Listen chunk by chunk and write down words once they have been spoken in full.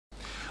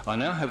I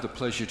now have the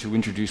pleasure to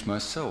introduce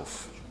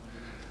myself.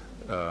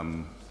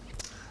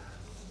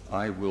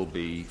 I will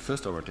be,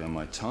 first I'll write down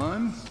my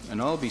time,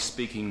 and I'll be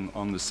speaking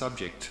on the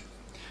subject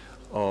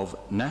of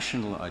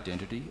national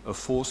identity, a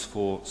force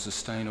for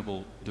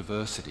sustainable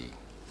diversity.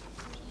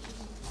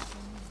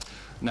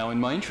 Now, in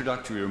my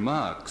introductory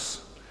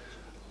remarks,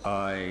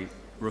 I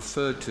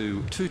referred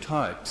to two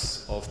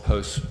types of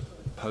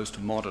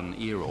postmodern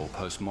era or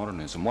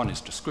postmodernism. One is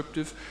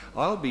descriptive.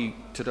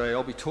 Today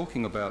I'll be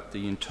talking about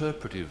the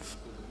interpretive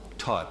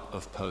type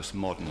of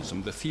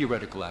postmodernism, the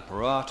theoretical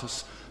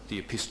apparatus, the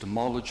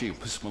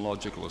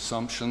epistemological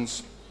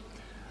assumptions,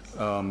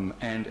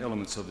 and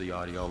elements of the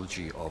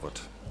ideology of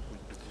it.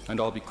 And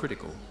I'll be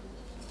critical.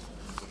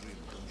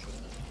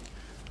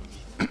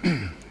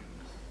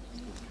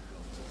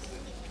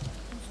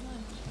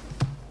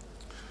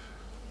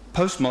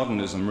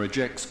 Postmodernism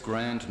rejects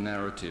grand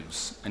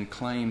narratives and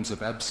claims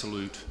of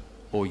absolute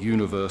or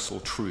universal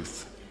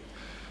truth.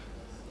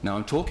 Now,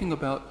 I'm talking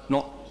about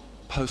not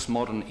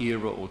postmodern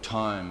era or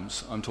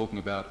times. I'm talking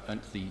about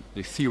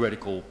the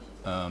theoretical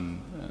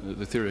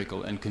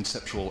and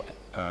conceptual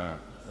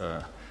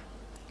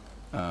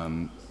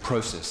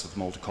process of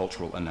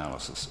multicultural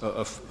analysis,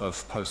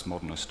 of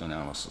postmodernist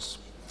analysis.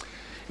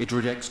 It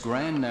rejects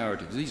grand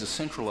narratives. These are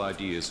central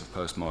ideas of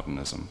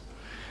postmodernism.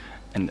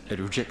 And it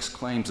rejects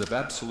claims of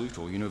absolute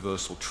or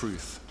universal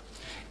truth.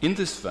 In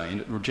this vein,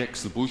 it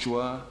rejects the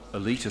bourgeois,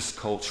 elitist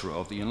culture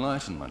of the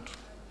Enlightenment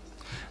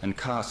and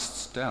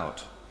casts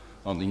doubt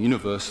on the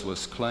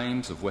universalist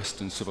claims of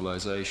Western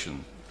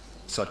civilization,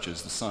 such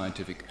as the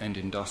scientific and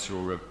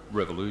industrial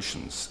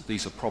revolutions.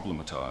 These are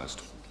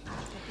problematized.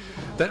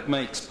 That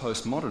makes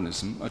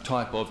postmodernism a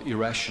type of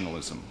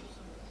irrationalism,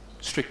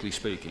 strictly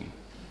speaking,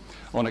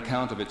 on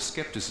account of its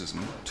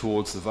skepticism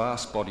towards the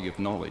vast body of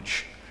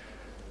knowledge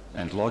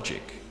and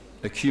logic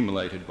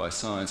accumulated by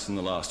science in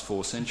the last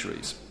 4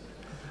 centuries.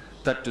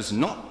 That does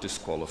not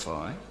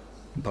disqualify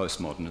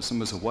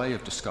postmodernism as a way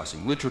of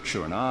discussing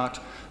literature and art,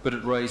 but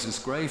it raises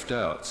grave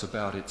doubts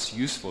about its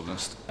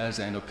usefulness as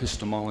an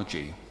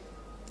epistemology.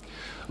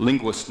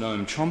 Linguist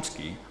Noam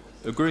Chomsky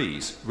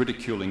agrees,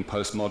 ridiculing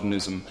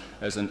postmodernism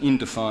as an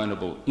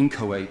indefinable,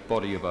 inchoate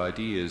body of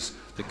ideas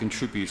that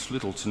contributes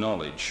little to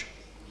knowledge.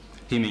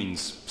 He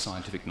means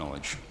scientific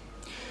knowledge.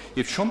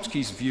 If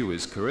Chomsky's view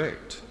is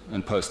correct,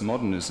 and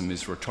postmodernism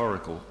is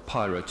rhetorical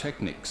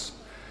pyrotechnics,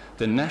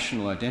 then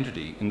national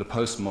identity in the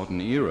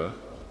postmodern era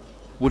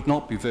would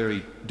not be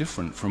very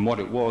different from what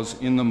it was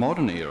in the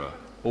modern era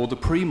or the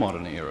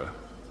pre-modern era.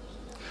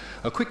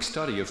 A quick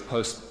study of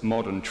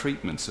postmodern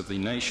treatments of the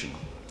nation,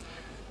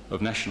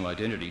 of national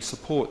identity,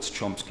 supports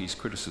Chomsky's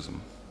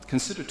criticism.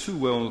 Consider 2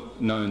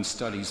 well-known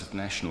studies of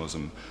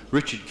nationalism: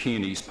 Richard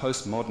Kearney's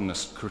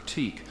postmodernist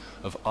critique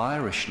of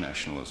Irish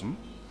nationalism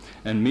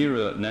and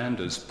Meera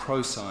Nanda's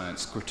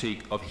pro-science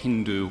critique of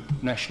Hindu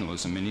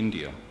nationalism in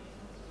India.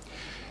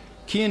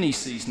 Kearney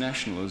sees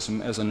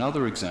nationalism as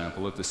another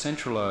example of the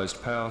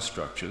centralised power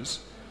structures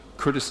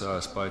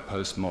criticised by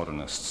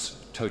postmodernists: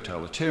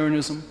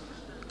 totalitarianism,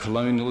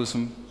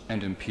 colonialism,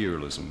 and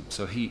imperialism.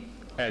 So he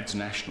adds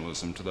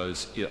nationalism to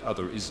those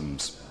other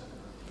isms.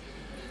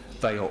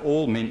 They are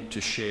all meant to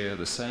share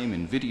the same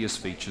invidious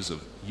features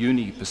of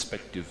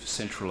uni-perspective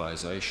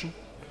centralisation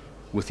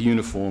with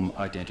uniform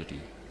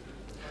identity.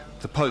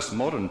 The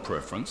postmodern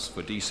preference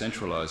for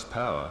decentralised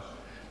power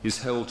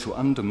is held to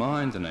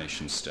undermine the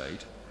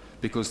nation-state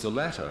because the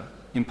latter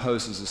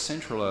imposes a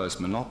centralised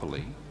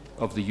monopoly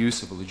of the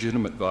use of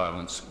legitimate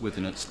violence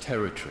within its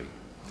territory.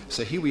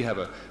 So here we have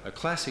a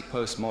classic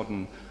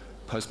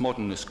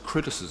postmodernist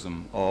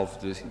criticism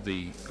of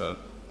the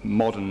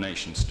modern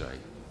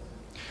nation-state.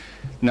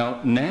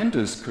 Now,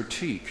 Nanda's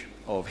critique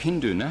of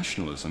Hindu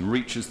nationalism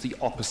reaches the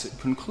opposite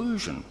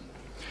conclusion.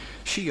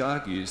 She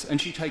argues, and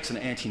she takes an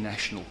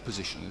anti-national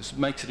position. This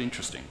makes it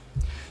interesting.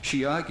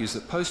 She argues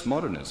that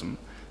postmodernism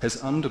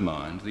has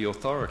undermined the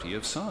authority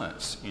of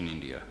science in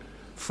India,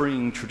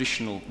 freeing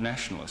traditional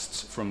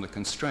nationalists from the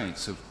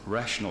constraints of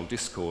rational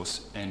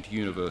discourse and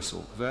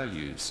universal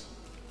values.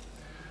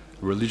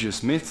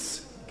 Religious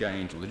myths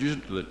gained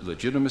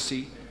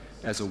legitimacy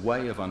as a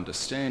way of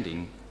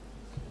understanding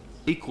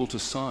equal to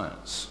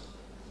science,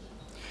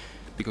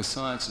 because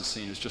science is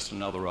seen as just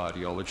another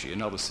ideology,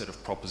 another set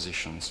of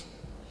propositions.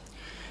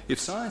 If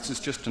science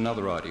is just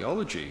another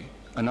ideology,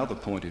 another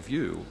point of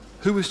view,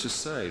 who is to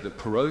say that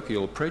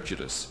parochial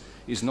prejudice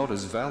is not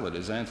as valid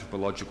as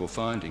anthropological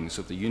findings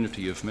of the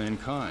unity of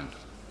mankind?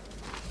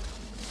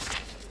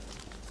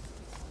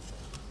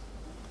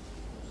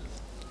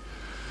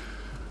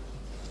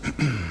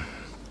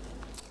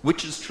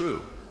 Which is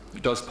true?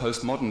 Does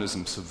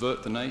postmodernism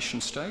subvert the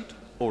nation-state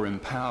or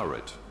empower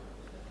it?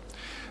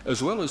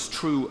 As well as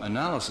true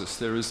analysis,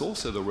 there is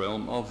also the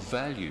realm of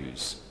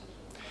values.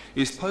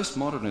 Is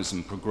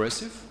postmodernism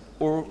progressive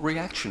or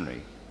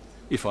reactionary,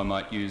 if I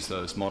might use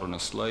those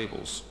modernist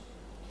labels?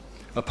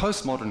 A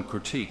postmodern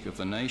critique of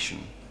the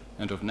nation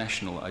and of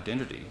national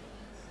identity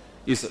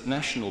is that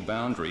national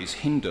boundaries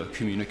hinder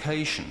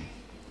communication,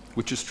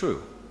 which is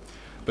true.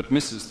 but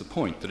misses the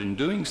point that in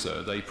doing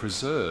so they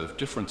preserve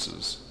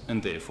differences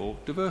and therefore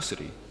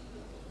diversity.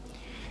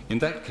 In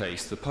that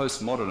case, the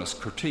postmodernist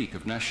critique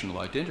of national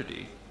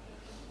identity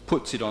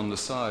puts it on the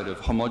side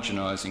of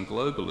homogenizing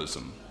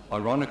globalism,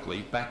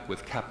 ironically back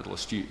with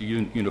capitalist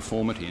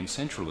uniformity and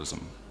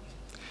centralism.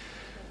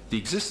 The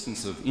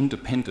existence of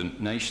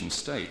independent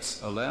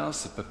nation-states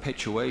allows the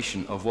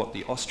perpetuation of what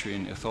the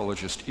Austrian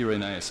ethologist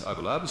Irenaeus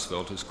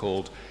Abel-Abelsfeld has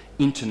called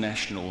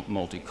international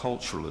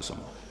multiculturalism,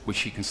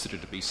 which he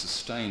considered to be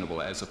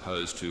sustainable as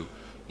opposed to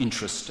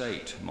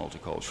intrastate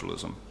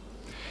multiculturalism.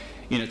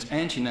 In its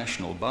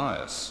anti-national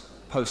bias,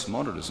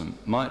 postmodernism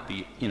might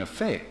be, in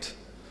effect,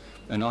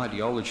 an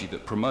ideology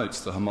that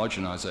promotes the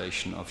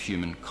homogenization of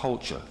human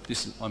culture.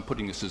 I'm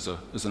putting this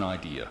as an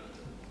idea.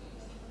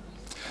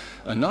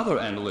 Another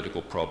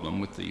analytical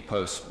problem with the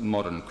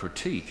postmodern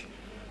critique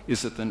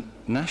is that the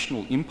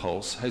national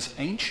impulse has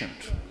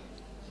ancient,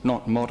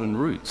 not modern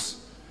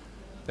roots.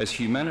 As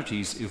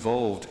humanity's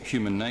evolved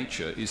human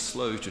nature is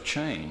slow to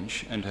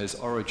change and has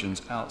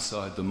origins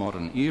outside the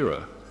modern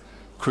era,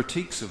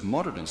 critiques of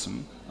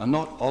modernism are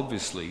not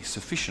obviously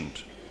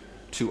sufficient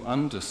to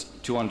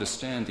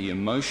understand the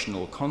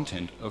emotional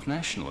content of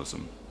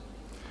nationalism.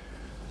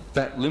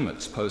 That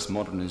limits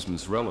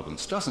postmodernism's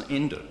relevance. Doesn't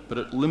end it, but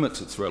it limits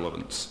its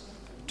relevance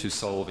to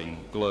solving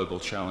global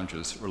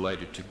challenges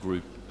related to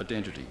group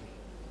identity.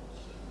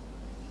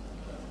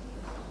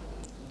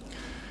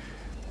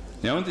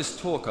 Now, in this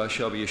talk, I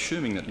shall be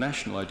assuming that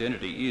national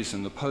identity is,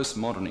 in the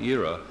postmodern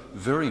era,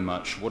 very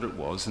much what it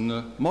was in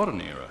the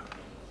modern era.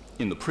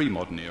 In the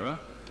pre-modern era,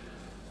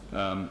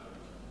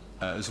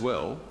 as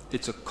well,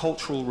 it's a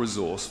cultural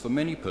resource for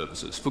many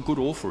purposes, for good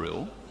or for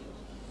ill,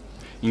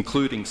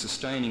 including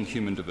sustaining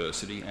human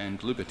diversity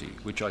and liberty,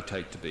 which I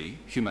take to be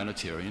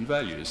humanitarian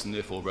values and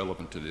therefore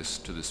relevant to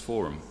this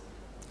forum.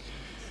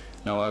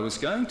 Now, I was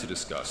going to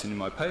discuss, and in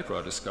my paper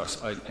I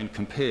discuss and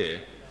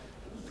compare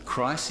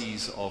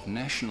crises of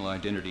national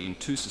identity in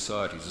two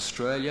societies,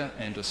 Australia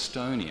and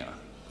Estonia.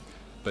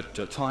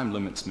 But time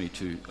limits me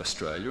to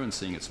Australia, and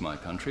seeing it's my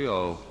country,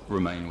 I'll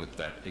remain with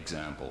that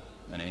example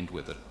and end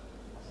with it.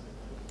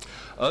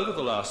 Over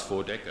the last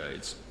 4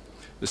 decades,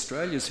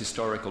 Australia's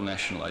historical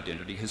national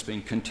identity has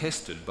been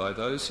contested by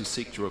those who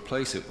seek to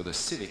replace it with a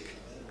civic,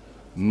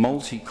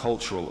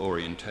 multicultural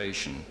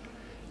orientation.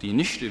 The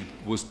initiative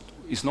was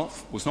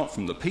not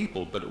from the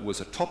people, but it was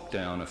a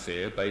top-down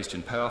affair based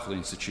in powerful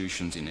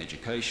institutions in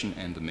education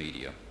and the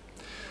media.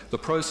 The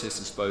process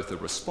is both a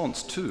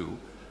response to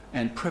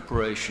and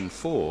preparation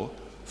for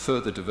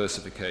further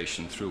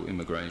diversification through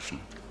immigration.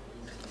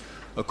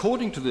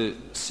 According to the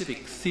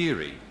civic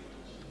theory,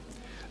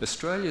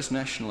 Australia's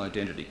national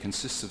identity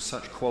consists of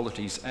such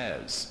qualities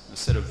as a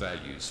set of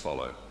values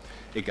follow: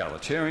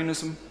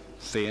 egalitarianism,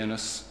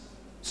 fairness,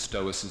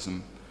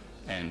 stoicism,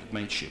 and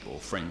mateship or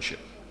friendship.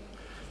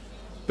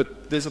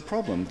 But there's a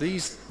problem.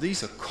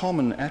 These are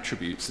common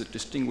attributes that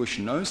distinguish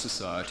no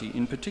society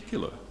in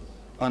particular,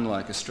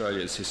 unlike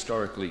Australia's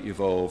historically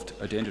evolved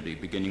identity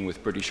beginning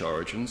with British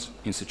origins,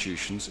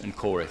 institutions, and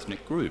core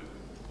ethnic group.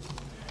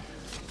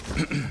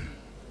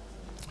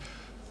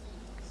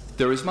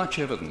 There is much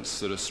evidence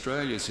that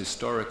Australia's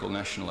historical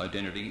national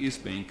identity is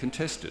being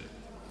contested.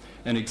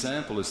 An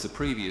example is the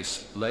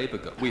previous Labor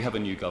government. We have a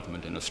new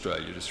government in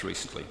Australia just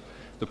recently.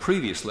 The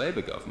previous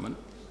Labor government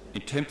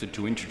attempted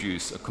to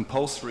introduce a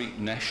compulsory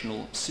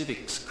national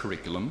civics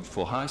curriculum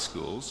for high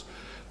schools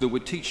that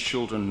would teach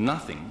children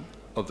nothing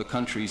of the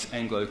country's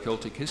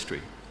Anglo-Celtic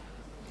history.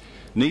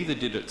 Neither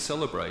did it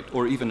celebrate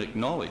or even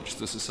acknowledge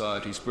the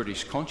society's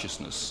British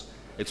consciousness,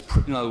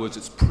 in other words,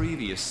 its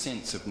previous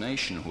sense of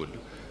nationhood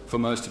for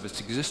most of its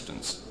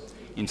existence.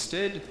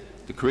 Instead,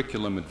 the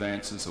curriculum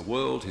advances a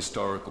world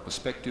historical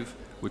perspective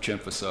which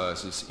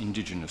emphasises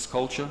Indigenous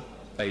culture,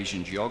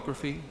 Asian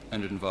geography,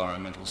 and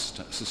environmental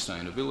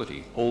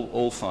sustainability,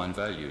 all fine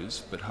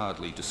values, but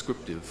hardly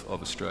descriptive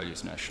of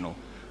Australia's national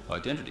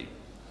identity.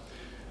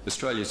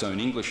 Australia's own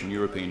English and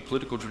European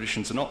political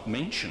traditions are not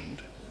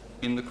mentioned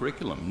in the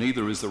curriculum.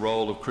 Neither is the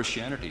role of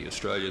Christianity,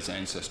 Australia's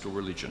ancestral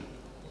religion.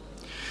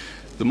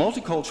 The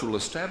multicultural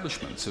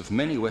establishments of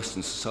many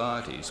Western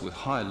societies with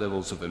high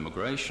levels of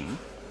immigration,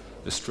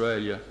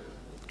 Australia,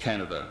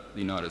 Canada, the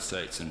United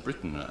States and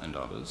Britain and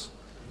others,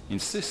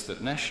 insist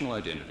that national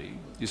identity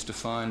is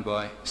defined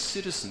by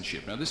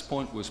citizenship. Now, this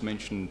point was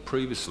mentioned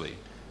previously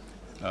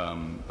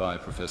by a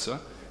professor.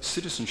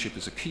 Citizenship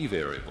is a key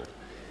variable.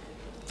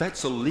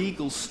 That's a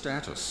legal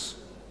status.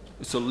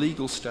 It's a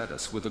legal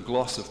status with a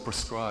gloss of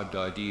prescribed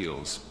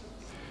ideals.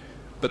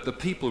 But the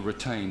people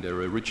retain their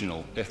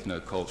original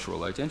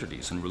ethno-cultural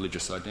identities and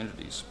religious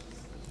identities.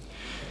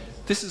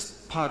 This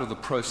is part of the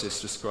process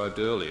described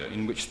earlier,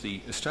 in which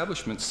the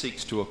establishment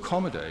seeks to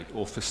accommodate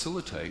or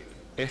facilitate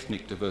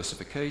ethnic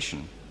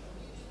diversification.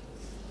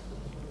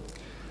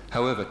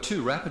 However,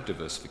 too rapid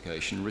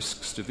diversification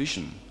risks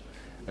division,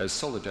 as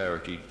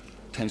solidarity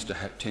tends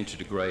to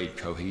degrade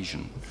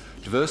cohesion.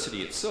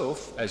 Diversity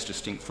itself, as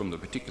distinct from the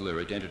particular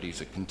identities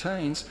it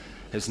contains,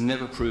 has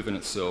never proven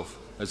itself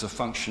as a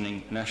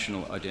functioning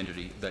national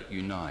identity that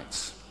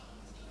unites.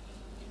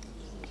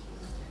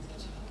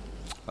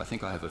 I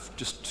think I have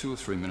just 2 or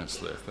 3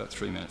 minutes left, about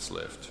 3 minutes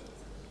left.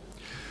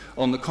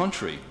 On the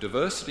contrary,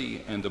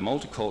 diversity and the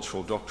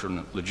multicultural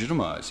doctrine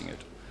legitimizing it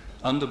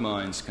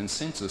undermines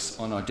consensus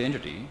on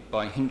identity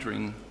by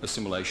hindering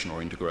assimilation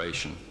or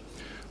integration.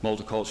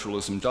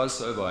 Multiculturalism does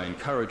so by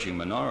encouraging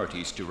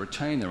minorities to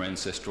retain their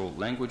ancestral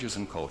languages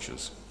and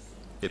cultures.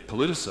 It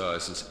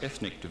politicizes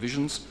ethnic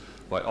divisions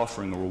by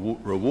offering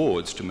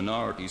rewards to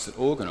minorities that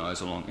organise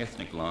along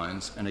ethnic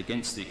lines and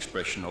against the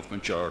expression of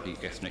majority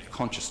ethnic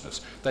consciousness.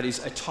 That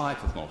is a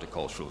type of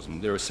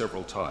multiculturalism. There are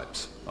several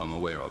types I'm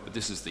aware of, but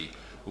this is the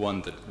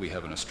one that we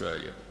have in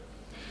Australia.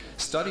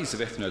 Studies of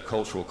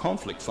ethno-cultural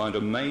conflict find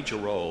a major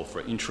role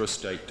for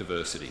intrastate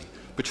diversity.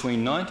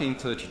 Between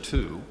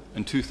 1932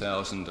 and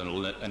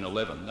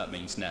 2011, that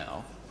means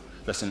now,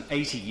 that's an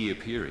 80-year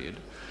period,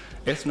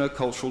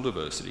 ethno-cultural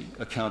diversity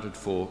accounted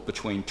for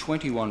between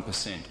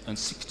 21% and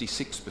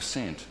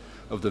 66%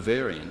 of the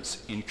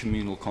variance in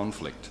communal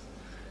conflict.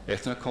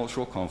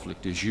 Ethno-cultural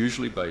conflict is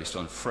usually based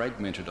on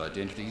fragmented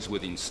identities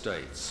within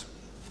states.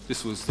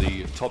 This was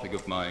the topic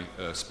of my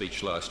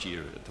speech last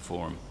year at the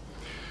forum.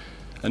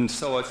 And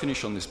so I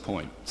finish on this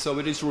point. So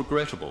it is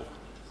regrettable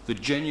that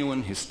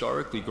genuine,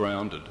 historically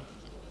grounded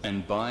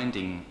and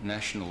binding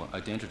national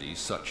identities,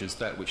 such as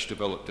that which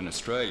developed in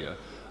Australia,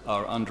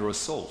 are under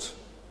assault.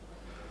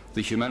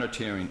 The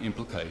humanitarian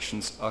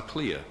implications are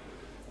clear.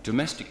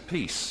 Domestic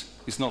peace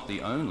is not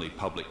the only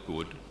public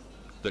good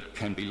that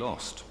can be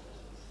lost.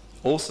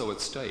 Also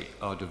at stake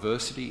are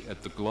diversity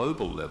at the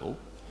global level,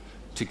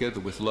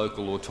 together with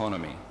local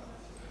autonomy.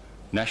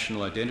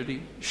 National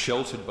identity,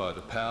 sheltered by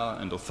the power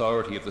and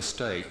authority of the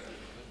state,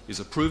 is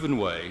a proven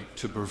way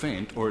to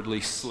prevent, or at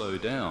least slow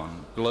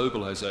down,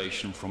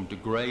 globalisation from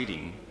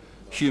degrading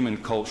human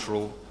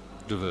cultural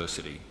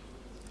diversity.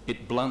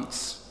 It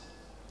blunts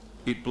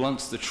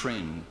the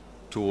trend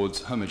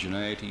towards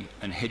homogeneity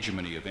and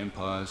hegemony of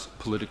empires,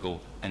 political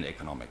and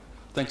economic.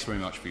 Thanks very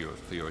much for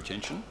your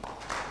attention.